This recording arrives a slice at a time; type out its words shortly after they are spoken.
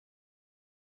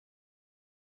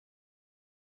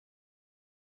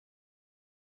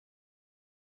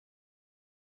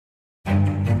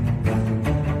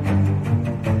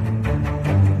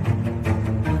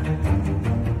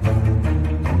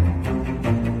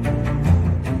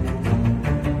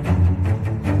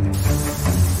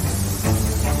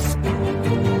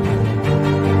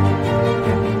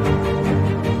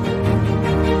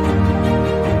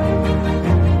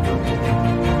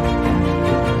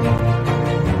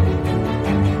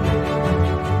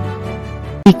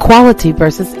Equality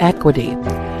versus equity.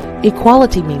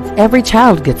 Equality means every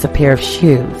child gets a pair of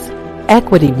shoes.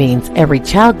 Equity means every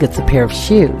child gets a pair of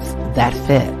shoes that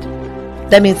fit.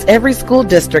 That means every school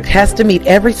district has to meet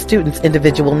every student's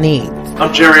individual needs.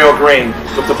 I'm Jerry O'Green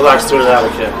with the Black Student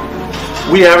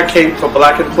Advocate. We advocate for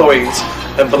black employees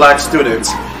and black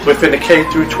students within the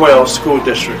K-12 school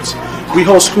districts. We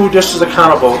hold school districts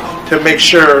accountable to make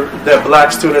sure that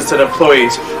black students and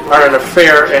employees are in a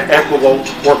fair and equitable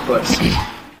workplace.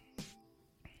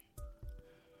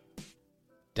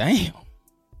 Damn.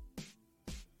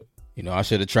 You know, I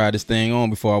should have tried this thing on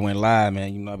before I went live,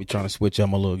 man. You know, I be trying to switch up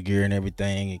my little gear and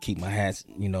everything and keep my hats,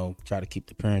 you know, try to keep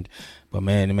the parent. But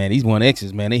man, these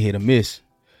 1Xs, man, they hit or miss.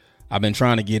 I've been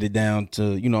trying to get it down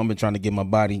to, you know, I've been trying to get my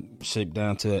body shaped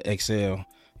down to XL,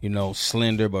 you know,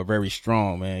 slender but very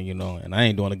strong, man, you know. And I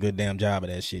ain't doing a good damn job of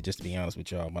that shit, just to be honest with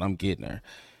y'all, but I'm getting there.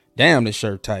 Damn, this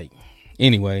shirt tight.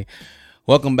 Anyway,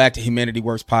 welcome back to Humanity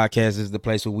Works Podcast. This is the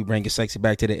place where we bring it sexy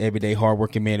back to the everyday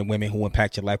hardworking men and women who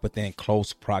impact your life within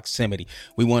close proximity.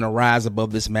 We want to rise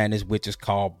above this madness, which is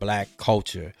called black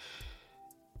culture.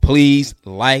 Please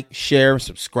like, share, and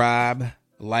subscribe.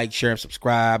 Like, share, and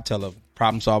subscribe. Tell a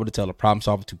problem solver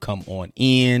to come on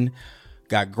in.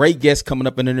 Got great guests coming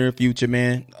up in the near future,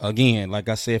 man. Again, like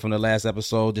I said from the last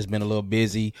episode, just been a little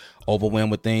busy,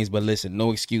 overwhelmed with things. But listen,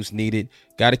 no excuse needed.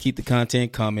 Got to keep the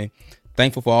content coming.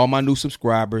 Thankful for all my new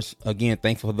subscribers. Again,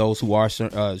 thankful for those who are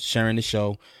sharing the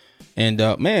show. And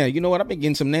man, you know what? I've been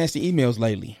getting some nasty emails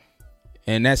lately.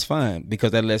 And that's fine,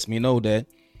 because that lets me know that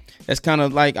that's kind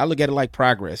of like, I look at it like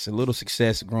progress, a little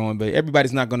success growing. But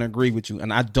everybody's not going to agree with you.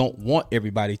 And I don't want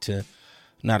everybody to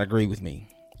not agree with me.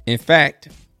 In fact,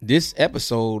 this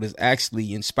episode is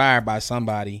actually inspired by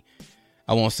somebody.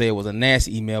 I won't say it was a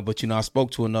nasty email, but, you know, I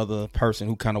spoke to another person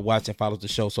who kind of watches and follows the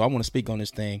show. So I want to speak on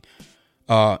this thing.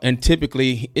 And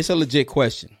typically it's a legit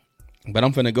question, but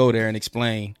I'm going to go there and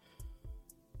explain.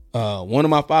 One of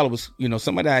my followers, you know,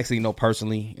 somebody I actually know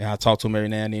personally, and I talk to him every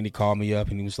now and then. He called me up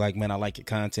and he was like, man, I like your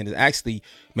content. It actually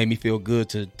made me feel good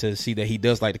to see that he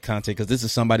does like the content, because this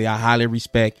is somebody I highly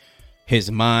respect. His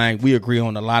mind, we agree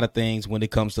on a lot of things when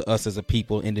it comes to us as a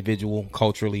people, individual,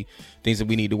 culturally, things that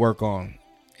we need to work on.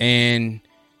 And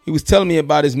he was telling me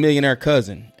about his millionaire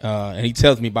cousin, and he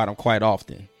tells me about him quite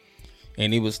often.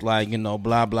 And he was like, you know,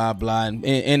 blah, blah, blah.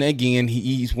 And again,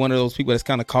 he's one of those people that's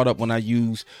kind of caught up when I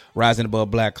use rising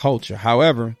above black culture.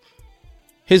 However,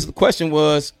 his question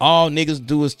was, all niggas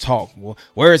do is talk. Well,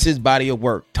 where is his body of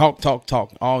work? Talk, talk,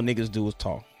 talk. All niggas do is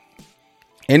talk.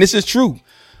 And this is true.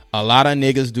 A lot of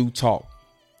niggas do talk,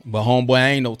 but homeboy, I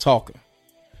ain't no talker.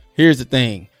 Here's the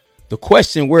thing. The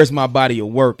question, where's my body of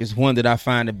work, is one that I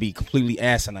find to be completely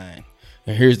asinine.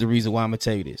 And here's the reason why I'm going to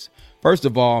tell you this. First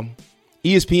of all,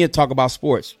 ESPN talk about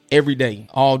sports every day,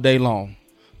 all day long.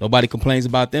 Nobody complains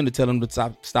about them to tell them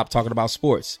to stop talking about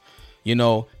sports. You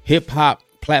know, hip hop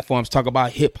platforms talk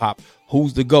about hip hop.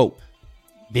 Who's the GOAT?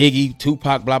 Biggie,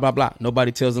 Tupac, blah, blah, blah.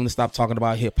 Nobody tells them to stop talking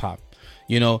about hip hop.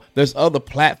 You know, there's other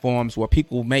platforms where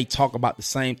people may talk about the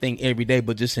same thing every day,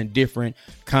 but just in different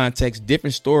contexts,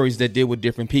 different stories that deal with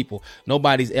different people.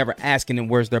 Nobody's ever asking them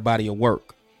where's their body of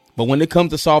work. But when it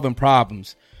comes to solving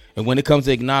problems, and when it comes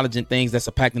to acknowledging things that's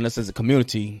impacting us as a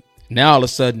community, now all of a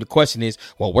sudden the question is,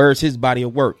 well, where's his body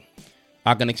of work?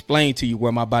 I can explain to you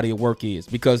where my body of work is,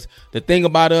 because the thing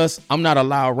about us, I'm not a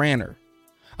loud ranter.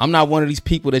 I'm not one of these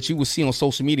people that you will see on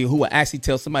social media who will actually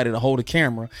tell somebody to hold a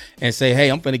camera and say, hey,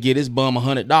 I'm finna give this bum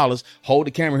 $100. Hold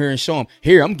the camera here and show him.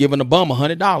 Here, I'm giving the bum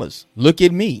 $100. Look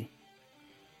at me.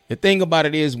 The thing about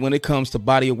it is, when it comes to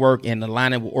body of work and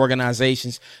aligning with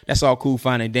organizations, that's all cool,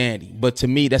 fine, and dandy. But to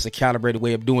me, that's a calibrated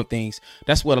way of doing things.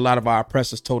 That's what a lot of our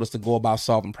oppressors told us to go about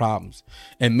solving problems.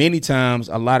 And many times,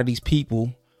 a lot of these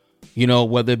people, you know,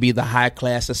 whether it be the high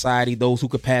class society, those who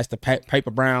could pass the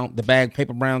paper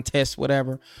brown test,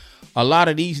 whatever. A lot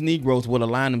of these Negroes will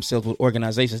align themselves with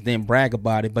organizations, then brag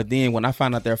about it. But then when I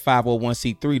find out they're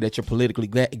 501c3, that you're politically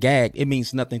gagged, it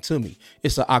means nothing to me.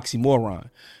 It's an oxymoron.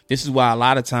 This is why a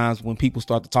lot of times when people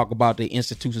start to talk about the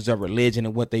institutions of religion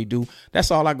and what they do,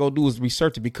 that's all I go do is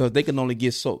research it, because they can only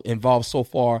get so involved so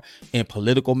far in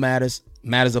political matters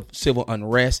of civil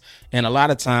unrest. And a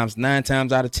lot of times, 9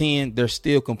 times out of 10, they're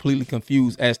still completely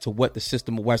confused as to what the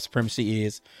system of white supremacy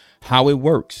is, how it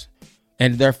works.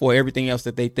 And therefore, everything else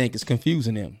that they think is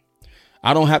confusing them.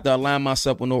 I don't have to align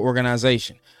myself with no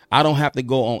organization. I don't have to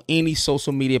go on any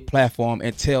social media platform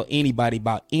and tell anybody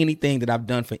about anything that I've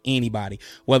done for anybody,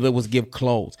 whether it was give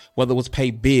clothes, whether it was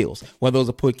pay bills, whether it was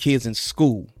to put kids in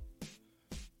school.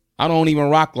 I don't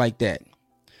even rock like that.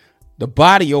 The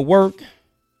body of work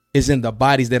is in the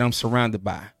bodies that I'm surrounded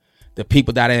by, the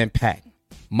people that I impact.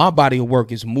 My body of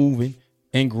work is moving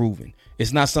and grooving.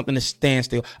 It's not something to stand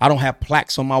still. I don't have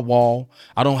plaques on my wall.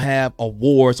 I don't have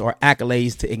awards or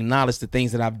accolades to acknowledge the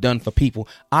things that I've done for people.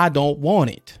 I don't want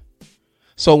it.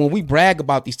 So when we brag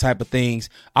about these type of things,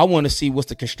 I want to see what's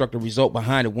the constructive result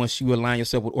behind it once you align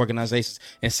yourself with organizations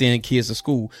and sending kids to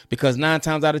school. Because 9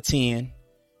 times out of 10,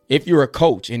 if you're a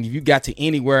coach and if you got to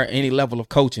anywhere, any level of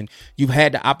coaching, you've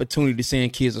had the opportunity to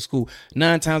send kids to school.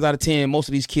 9 times out of 10, most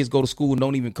of these kids go to school and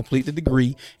don't even complete the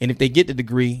degree. And if they get the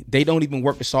degree, they don't even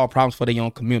work to solve problems for their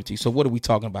own community. So what are we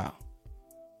talking about?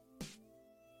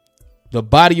 The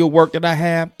body of work that I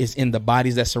have is in the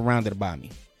bodies that surrounded by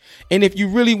me. And if you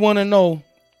really want to know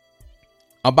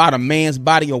about a man's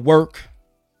body of work,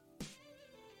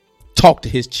 talk to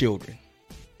his children.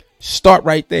 Start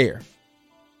right there.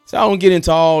 So I don't get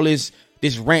into all this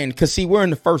rant, because see, we're in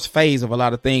the first phase of a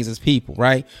lot of things as people,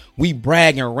 right? We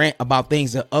brag and rant about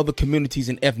things that other communities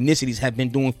and ethnicities have been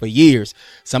doing for years.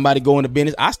 Somebody go into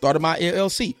business. I started my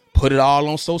LLC, put it all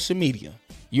on social media.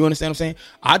 You understand what I'm saying?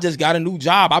 I just got a new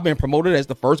job. I've been promoted as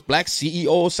the first black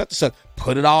CEO of such and such.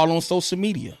 Put it all on social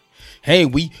media. Hey,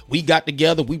 we got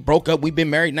together. We broke up. We've been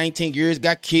married 19 years,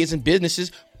 got kids and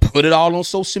businesses. Put it all on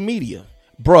social media.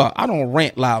 Bruh, I don't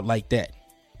rant loud like that.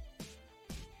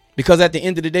 Because at the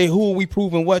end of the day, who are we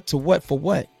proving what to what for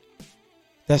what?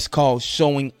 That's called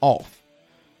showing off.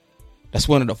 That's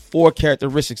one of the 4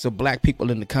 characteristics of black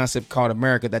people in the concept called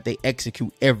America that they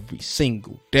execute every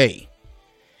single day.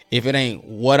 If it ain't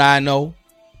what I know,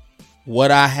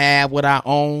 what I have, what I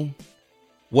own,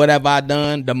 what have I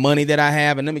done, the money that I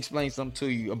have. And let me explain something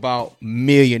to you about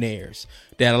millionaires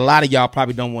that a lot of y'all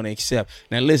probably don't want to accept.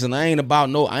 Now, listen, I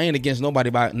ain't against nobody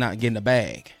about not getting a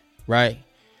bag, right?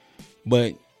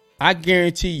 But I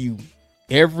guarantee you,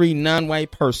 every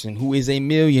non-white person who is a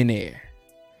millionaire,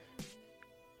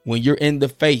 when you're in the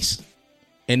face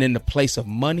and in the place of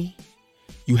money,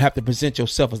 you have to present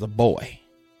yourself as a boy.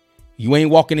 You ain't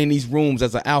walking in these rooms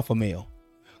as an alpha male.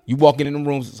 You walking in the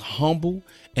rooms as humble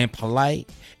and polite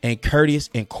and courteous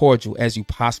and cordial as you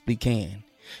possibly can.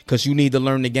 Because you need to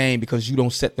learn the game, because you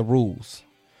don't set the rules.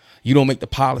 You don't make the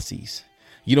policies.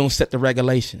 You don't set the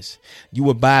regulations. You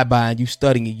abide by and you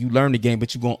study and you learn the game,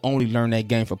 but you're going to only learn that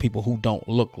game for people who don't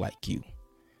look like you.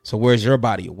 So where's your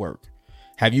body of work?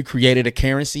 Have you created a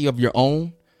currency of your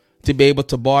own to be able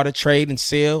to barter, trade, and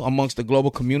sell amongst the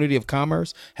global community of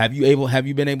commerce? Have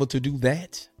you been able to do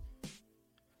that?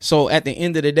 So at the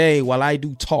end of the day, while I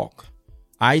do talk,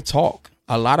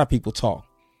 a lot of people talk,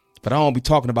 but I don't be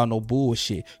talking about no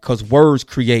bullshit, because words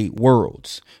create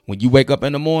worlds. When you wake up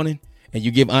in the morning and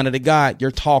you give honor to God, you're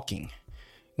talking.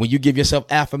 When you give yourself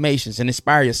affirmations and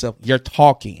inspire yourself, you're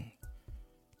talking.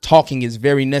 Talking is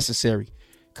very necessary.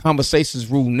 Conversations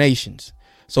rule nations.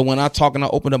 So when I talk and I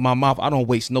open up my mouth, I don't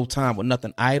waste no time with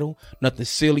nothing idle, nothing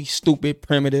silly, stupid,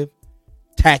 primitive,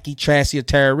 tacky, trashy, or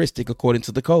terroristic, according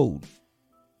to the code.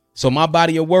 So my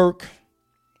body of work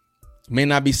may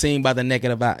not be seen by the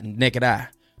naked eye,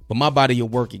 but my body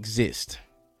of work exists.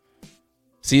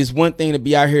 See, it's one thing to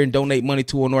be out here and donate money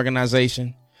to an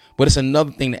organization, but it's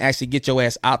another thing to actually get your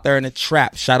ass out there in the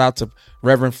trap. Shout out to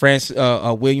Reverend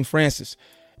William Francis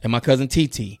and my cousin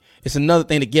TT. It's another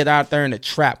thing to get out there in the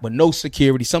trap with no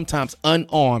security, sometimes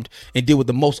unarmed, and deal with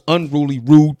the most unruly,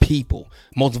 rude people,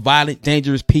 most violent,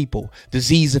 dangerous people,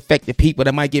 disease-affected people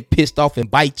that might get pissed off and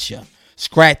bite you,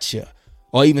 scratch you,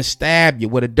 or even stab you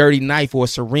with a dirty knife or a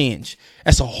syringe.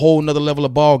 That's a whole nother level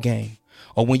of ball game.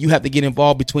 Or when you have to get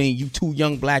involved between you two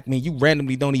young black men you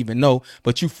randomly don't even know,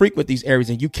 but you frequent these areas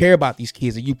and you care about these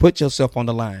kids and you put yourself on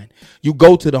the line. You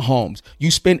go to the homes. You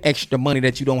spend extra money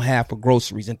that you don't have for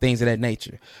groceries and things of that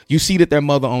nature. You see that their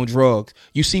mother on drugs.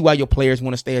 You see why your players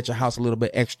want to stay at your house a little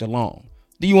bit extra long.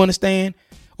 Do you understand?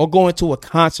 Or going to a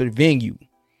concert venue.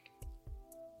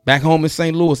 Back home in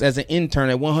St. Louis as an intern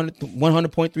at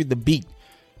 100.3 The Beat.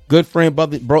 Good friend,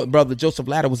 brother Joseph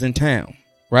Latta was in town,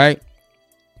 right?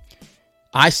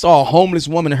 I saw a homeless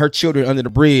woman and her children under the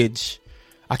bridge.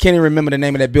 I can't even remember the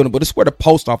name of that building, but it's where the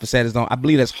post office at. I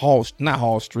believe that's not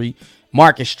Hall Street,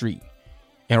 Market Street.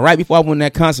 And right before I went to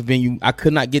that concert venue, I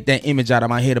could not get that image out of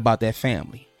my head about that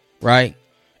family, right?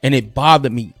 And it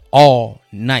bothered me all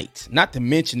night. Not to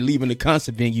mention leaving the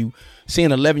concert venue,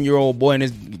 seeing an 11-year-old boy and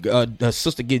his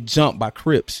sister get jumped by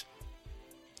Crips.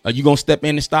 Are you going to step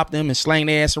in and stop them and slang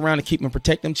their ass around and keep and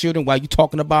protect them children while you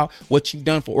talking about what you've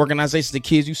done for organizations, the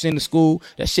kids you send to school?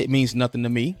 That shit means nothing to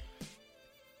me.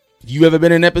 You ever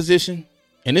been in that position?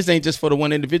 And this ain't just for the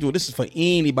one individual. This is for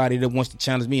anybody that wants to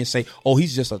challenge me and say, oh,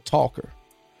 he's just a talker.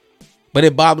 But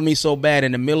it bothered me so bad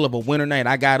in the middle of a winter night.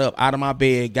 I got up out of my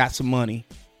bed, got some money,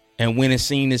 and went and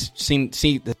seen to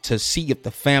see if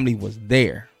the family was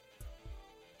there.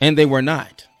 And they were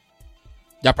not.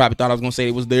 Y'all probably thought I was going to say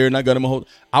it was there and I got him a hold.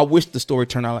 I wish the story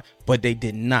turned out, but they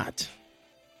did not.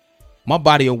 My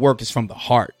body of work is from the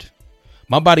heart.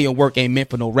 My body of work ain't meant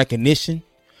for no recognition.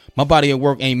 My body of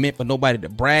work ain't meant for nobody to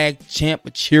brag, champ, or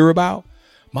cheer about.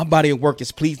 My body of work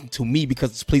is pleasing to me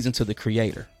because it's pleasing to the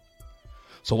creator.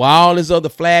 So while all this other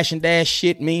flash and dash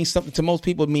shit means something to most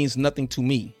people, it means nothing to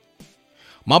me.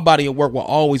 My body of work will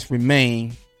always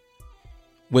remain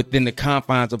within the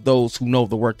confines of those who know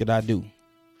the work that I do.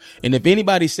 And if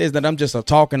anybody says that I'm just a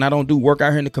talker and I don't do work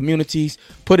out here in the communities,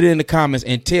 put it in the comments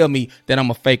and tell me that I'm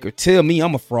a faker. Tell me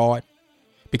I'm a fraud.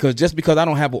 Because just because I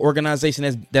don't have an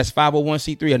organization that's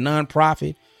 501c3, a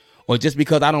nonprofit, or just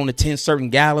because I don't attend certain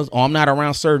galas or I'm not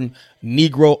around certain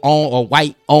Negro owned or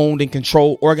white owned and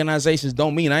controlled organizations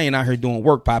don't mean I ain't out here doing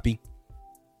work, Poppy.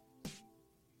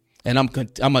 And I'm going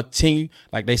to continue,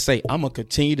 like they say, I'm going to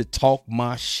continue to talk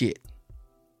my shit.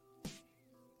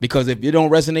 Because if it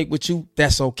don't resonate with you,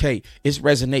 that's okay. It's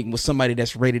resonating with somebody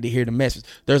that's ready to hear the message.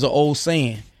 There's an old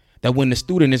saying that when the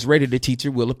student is ready, the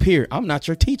teacher will appear. I'm not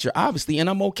your teacher, obviously, and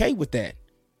I'm okay with that.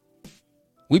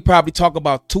 We probably talk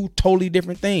about two totally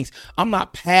different things. I'm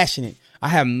not passionate.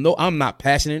 I'm not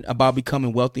passionate about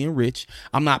becoming wealthy and rich.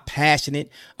 I'm not passionate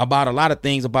about a lot of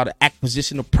things, about the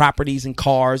acquisition of properties and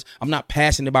cars. I'm not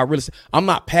passionate about real estate. I'm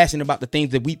not passionate about the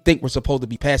things that we think we're supposed to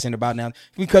be passionate about now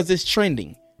because it's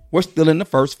trending. We're still in the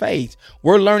first phase.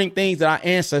 We're learning things that our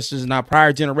ancestors and our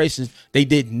prior generations, they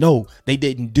didn't know, they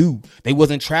didn't do. They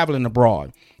wasn't traveling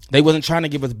abroad. They wasn't trying to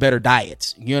give us better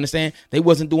diets. You understand? They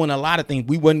wasn't doing a lot of things.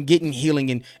 We wasn't getting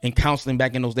healing and counseling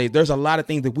back in those days. There's a lot of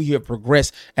things that we have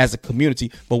progressed as a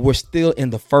community, but we're still in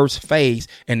the first phase.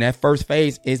 And that first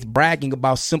phase is bragging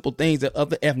about simple things that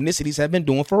other ethnicities have been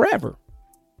doing forever.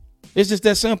 It's just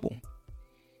that simple.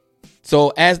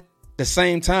 So at the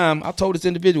same time, I told this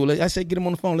individual, I said, get him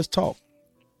on the phone. Let's talk.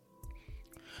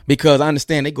 Because I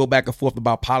understand they go back and forth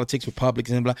about politics,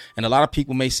 Republicans, and blah. And a lot of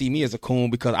people may see me as a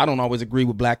coon because I don't always agree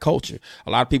with black culture.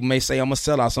 A lot of people may say I'm a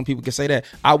sellout. Some people can say that.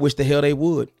 I wish the hell they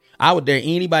would. I would dare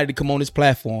anybody to come on this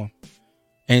platform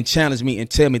and challenge me and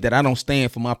tell me that I don't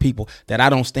stand for my people, that I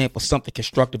don't stand for something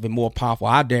constructive and more powerful.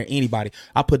 I dare anybody.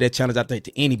 I put that challenge out there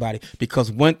to anybody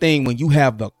because one thing, when you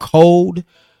have the code,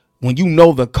 when you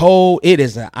know the code, it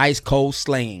is an ice cold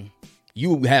slaying.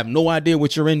 You have no idea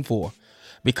what you're in for.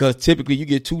 Because typically you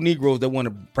get two Negroes that want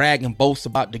to brag and boast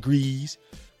about degrees,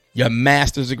 your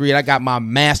master's degree. I got my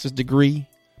master's degree.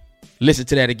 Listen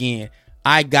to that again.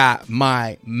 I got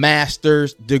my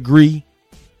master's degree.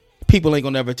 People ain't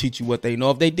going to ever teach you what they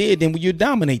know. If they did, then you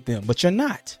dominate them, but you're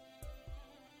not.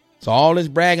 So all this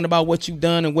bragging about what you've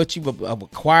done and what you've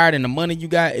acquired and the money you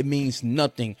got, it means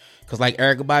nothing. Because like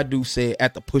Erykah Badu said,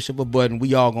 at the push of a button,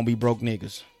 we all going to be broke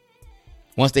niggas.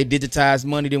 Once they digitize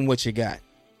money, then what you got?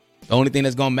 The only thing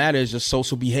that's going to matter is your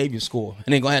social behavior score.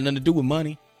 It ain't going to have nothing to do with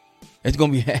money. It's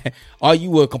going to be, are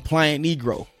you a compliant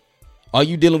Negro? Are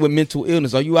you dealing with mental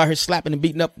illness? Are you out here slapping and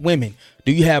beating up women?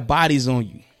 Do you have bodies on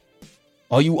you?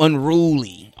 Are you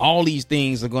unruly? All these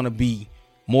things are going to be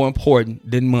more important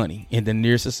than money in the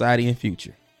near society and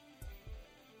future.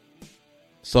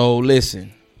 So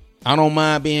listen, I don't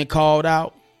mind being called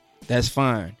out. That's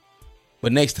fine.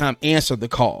 But next time, answer the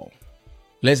call.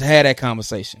 Let's have that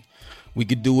conversation. We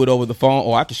could do it over the phone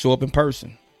or I could show up in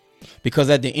person. Because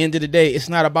at the end of the day, it's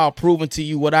not about proving to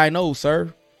you what I know,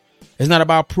 sir. It's not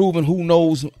about proving who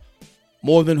knows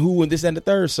more than who and this and the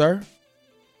third, sir.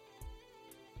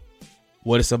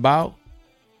 What it's about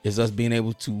is us being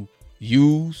able to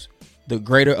use the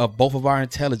greater of both of our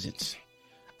intelligence,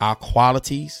 our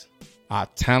qualities, our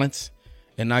talents,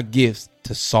 and our gifts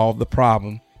to solve the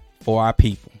problem for our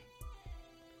people.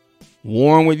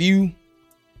 Warring with you,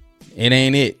 it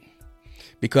ain't it.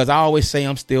 Because I always say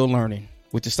I'm still learning,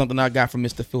 which is something I got from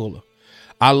Mr. Fuller.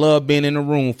 I love being in a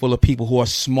room full of people who are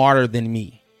smarter than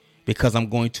me because I'm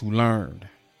going to learn.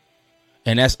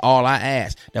 And that's all I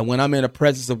ask, that when I'm in the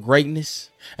presence of greatness,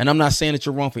 and I'm not saying that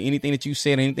you're wrong for anything that you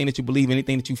said, anything that you believe,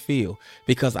 anything that you feel,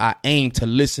 because I aim to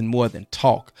listen more than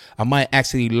talk. I might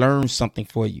actually learn something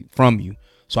from you.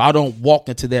 So I don't walk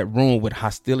into that room with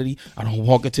hostility. I don't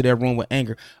walk into that room with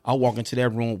anger. I walk into that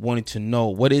room wanting to know,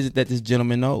 what is it that this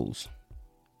gentleman knows?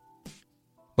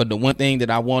 But the one thing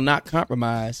that I will not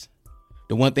compromise,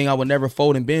 the one thing I will never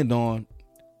fold and bend on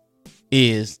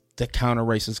is the counter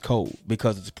racist code,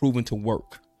 because it's proven to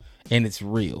work and it's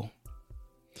real.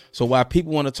 So while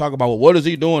people want to talk about, well, what is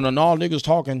he doing? And all niggas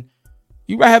talking,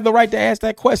 you have the right to ask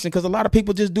that question, because a lot of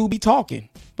people just do be talking,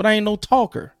 but I ain't no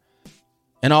talker.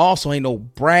 And I also ain't no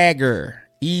bragger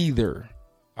either.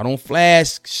 I don't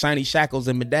flash shiny shackles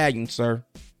and medallions, sir.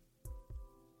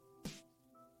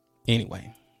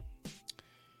 Anyway.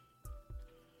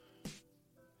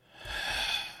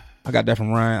 I got that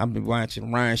from Ryan. I've been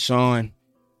watching Ryan Sean.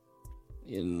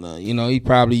 And, he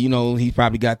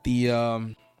probably got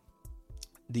the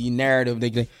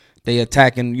narrative. They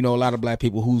attacking, a lot of black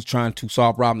people who's trying to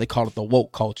solve problems. They call it the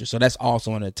woke culture. So that's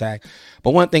also an attack.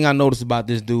 But one thing I noticed about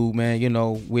this dude, man,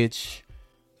 which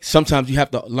sometimes you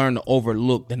have to learn to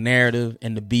overlook the narrative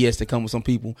and the BS that come with some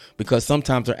people, because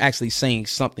sometimes they're actually saying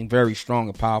something very strong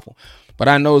and powerful. But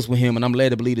I noticed with him, and I'm led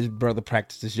to believe this brother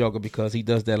practices yoga because he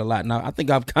does that a lot. Now, I think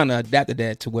I've kind of adapted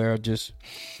that to where just...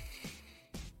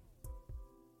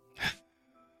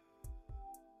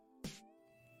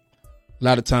 a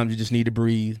lot of times you just need to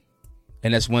breathe.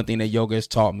 And that's one thing that yoga has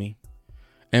taught me.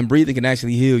 And breathing can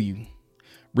actually heal you.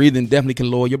 Breathing definitely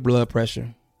can lower your blood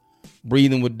pressure.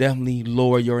 Breathing will definitely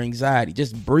lower your anxiety.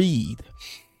 Just breathe.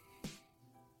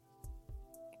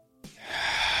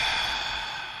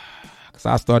 Because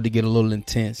I started to get a little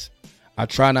intense. I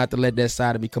try not to let that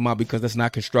side of me come out because that's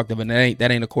not constructive, and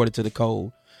that ain't according to the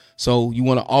code. So you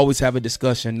want to always have a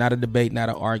discussion, not a debate, not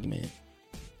an argument.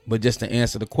 But just to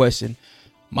answer the question,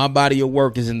 my body of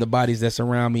work is in the bodies that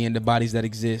surround me and the bodies that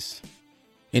exist.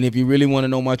 And if you really want to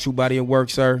know my true body of work,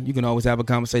 sir, you can always have a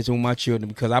conversation with my children,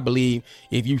 because I believe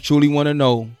if you truly want to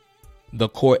know the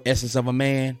core essence of a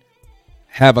man,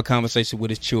 have a conversation with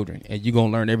his children, and you're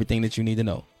going to learn everything that you need to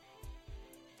know.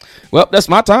 Well, that's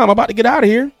my time. I'm about to get out of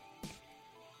here.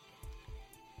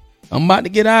 My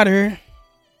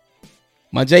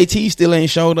JT still ain't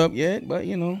showed up yet, but,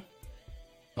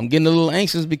 I'm getting a little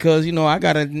anxious because, I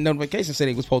got a notification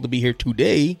saying it was supposed to be here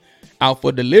today, out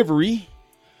for delivery.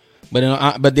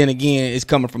 But then again, it's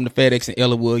coming from the FedEx in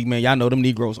Ellenwood. Man, y'all know them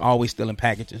Negroes always stealing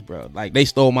packages, bro. Like, they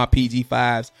stole my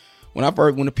PG5s. When the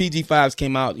PG5s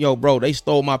came out, they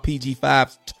stole my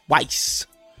PG5s twice.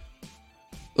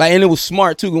 Like, and it was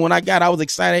smart too. When I got, I was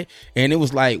excited, and it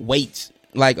was like weights.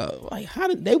 Like how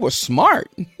did they were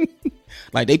smart?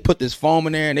 Like, they put this foam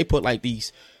in there, and they put like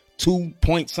these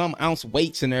 2-point-some ounce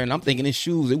weights in there, and I'm thinking in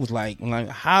shoes. It was like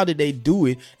how did they do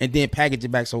it and then package it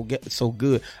back so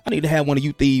good? I need to have one of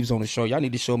you thieves on the show. Y'all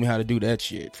need to show me how to do that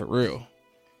shit for real.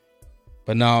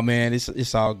 But no, man,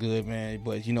 it's all good, man.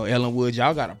 But Ellenwood,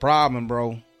 y'all got a problem,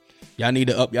 bro. Y'all need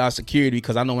to up y'all security,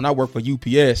 because I know when I worked for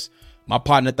UPS, my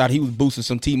partner thought he was boosting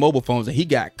some T-Mobile phones and he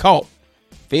got caught.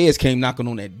 Feds came knocking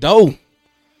on that door.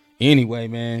 Anyway,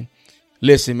 man.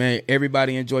 Listen, man,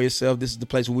 everybody enjoy yourself. This is the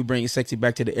place where we bring sexy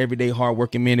back to the everyday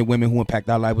hardworking men and women who impact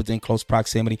our life within close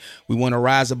proximity. We want to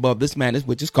rise above this madness,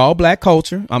 which is called black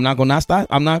culture. I'm not gonna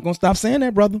stop saying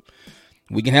that, brother.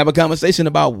 We can have a conversation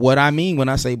about what I mean when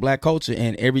I say black culture,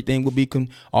 and everything will be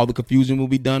all the confusion will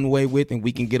be done away with, and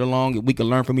we can get along, and we can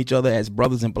learn from each other as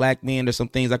brothers and black men. There's some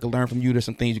things I can learn from you. There's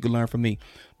some things you can learn from me.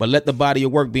 But let the body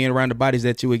of work be around the bodies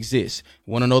that you exist.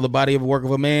 Want to know the body of work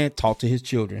of a man? Talk to his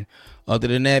children. Other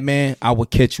than that, man, I will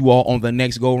catch you all on the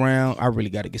next go round. I really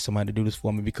got to get somebody to do this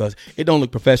for me, because it don't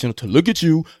look professional to look at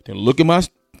you, then look at my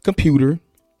computer,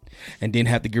 and then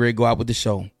have to get ready to go out with the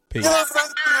show. Peace.